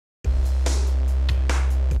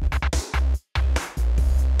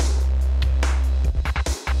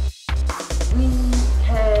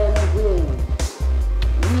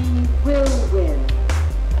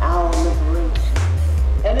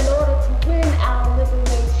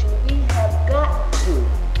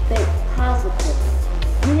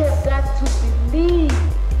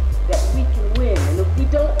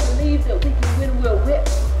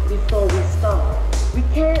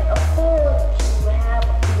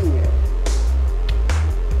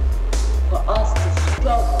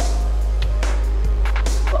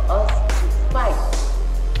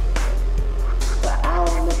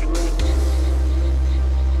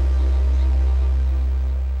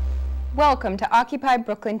Welcome to Occupy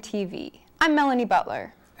Brooklyn TV. I'm Melanie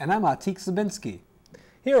Butler. And I'm Atik Zabinski.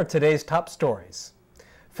 Here are today's top stories.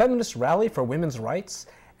 Feminist rally for women's rights,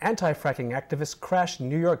 anti-fracking activists crash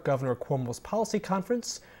New York Governor Cuomo's policy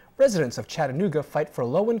conference, residents of Chattanooga fight for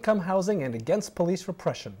low-income housing and against police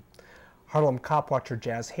repression. Harlem cop watcher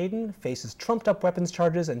Jazz Hayden faces trumped-up weapons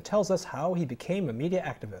charges and tells us how he became a media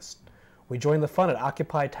activist. We join the fun at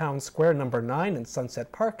Occupy Town Square No. 9 in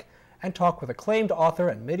Sunset Park and talk with acclaimed author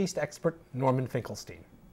and Mideast expert Norman Finkelstein.